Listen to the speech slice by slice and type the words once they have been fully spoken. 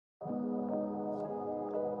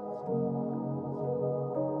Ain't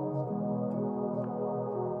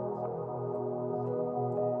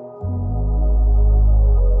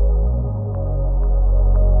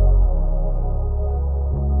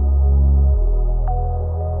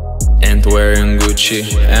wearing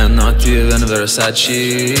Gucci and not even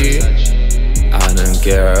Versace. I don't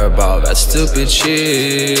care about that stupid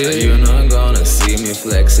shit. You're not gonna see me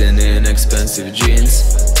flexing in expensive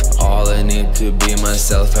jeans. All I need to be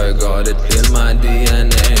myself, I got it in my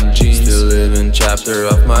DNA and genes. Still living chapter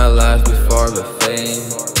of my life before the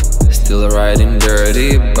fame. Still riding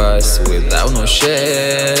dirty bus without no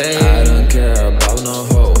shame. I don't care about no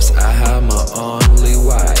hoes, I have my only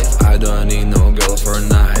wife. I don't need no girl for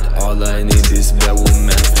night, all I need is that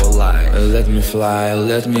woman for life. Let me fly,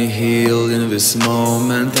 let me heal in this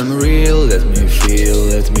moment. I'm real, let me feel,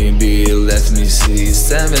 let me be, let me see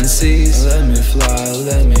seven seas. Let me fly,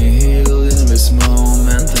 let me heal in this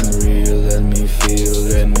moment. I'm real, let me feel,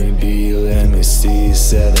 let me be, let me see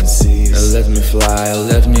seven seas. Let me fly,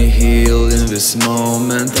 let me heal in this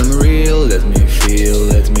moment. I'm real, let me feel,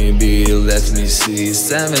 let me be, let me see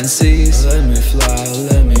seven seas. Let me fly,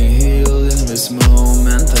 let me heal in this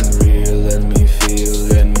moment. I'm real, let me feel,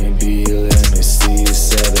 let me be, let me see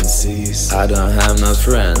seven seas. I don't have no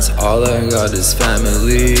friends, all I got is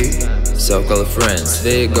family. So-called friends,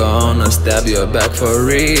 they gonna stab your back for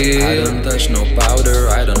real. I don't touch no powder,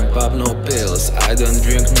 I don't pop no pills, I don't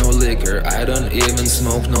drink no liquor, I don't even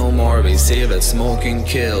smoke no more. They say that smoking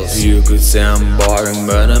kills. You could say I'm boring,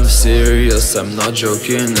 but I'm serious, I'm not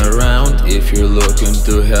joking around. If you're looking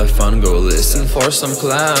to have fun, go listen for some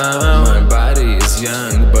clown. My body is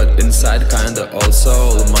young, but inside kinda old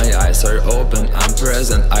soul. My eyes are open, I'm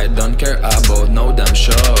present, I don't care about no damn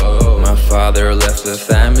show. My father left the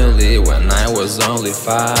family when I was only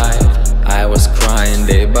 5. I was crying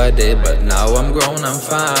day by day, but now I'm grown, I'm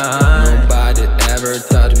fine. Nobody ever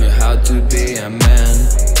taught me how to be a man.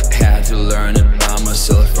 Had to learn it by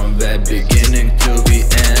myself from the beginning to the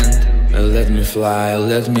end. Let me fly,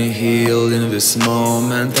 let me heal in this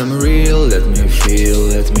moment. I'm real, let me feel,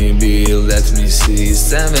 let me be, let me see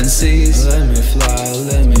seven seas. Let me fly,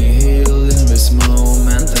 let me heal in this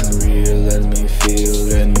moment. I'm real, let me feel,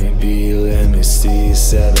 let me be, let me see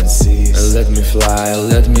seven seas. Let me fly,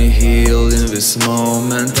 let me heal in this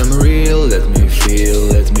moment. I'm real, let me feel,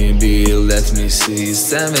 let me be, let me see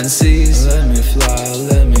seven seas. Let me fly,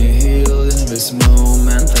 let me heal in this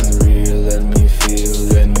moment. I'm real, let me feel,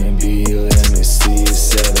 let me be, let me see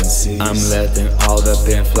seven seas. I'm letting all the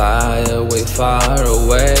pain fly away, far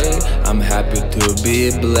away. I'm happy to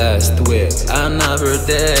be blessed with another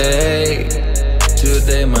day.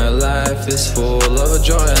 Today my life is full of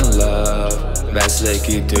joy and love. That's the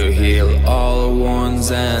key to heal all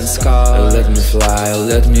wounds and scars. Let me fly,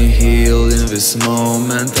 let me heal in this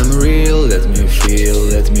moment. I'm real, let me feel,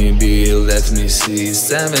 let me be, let me see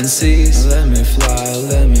seven seas. Let me fly,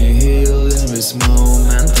 let me heal in this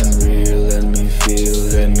moment. I'm real, let me feel,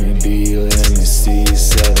 let me be, let me see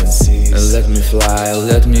seven seas. Let me fly,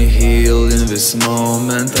 let me heal in this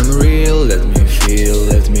moment. I'm real, let me feel,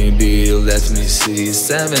 let me be, let me see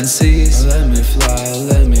seven seas. Let me fly,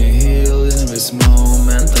 let me heal in this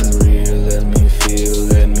moment. I'm real, let me feel,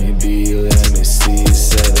 let me be, let me see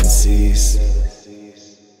seven seas.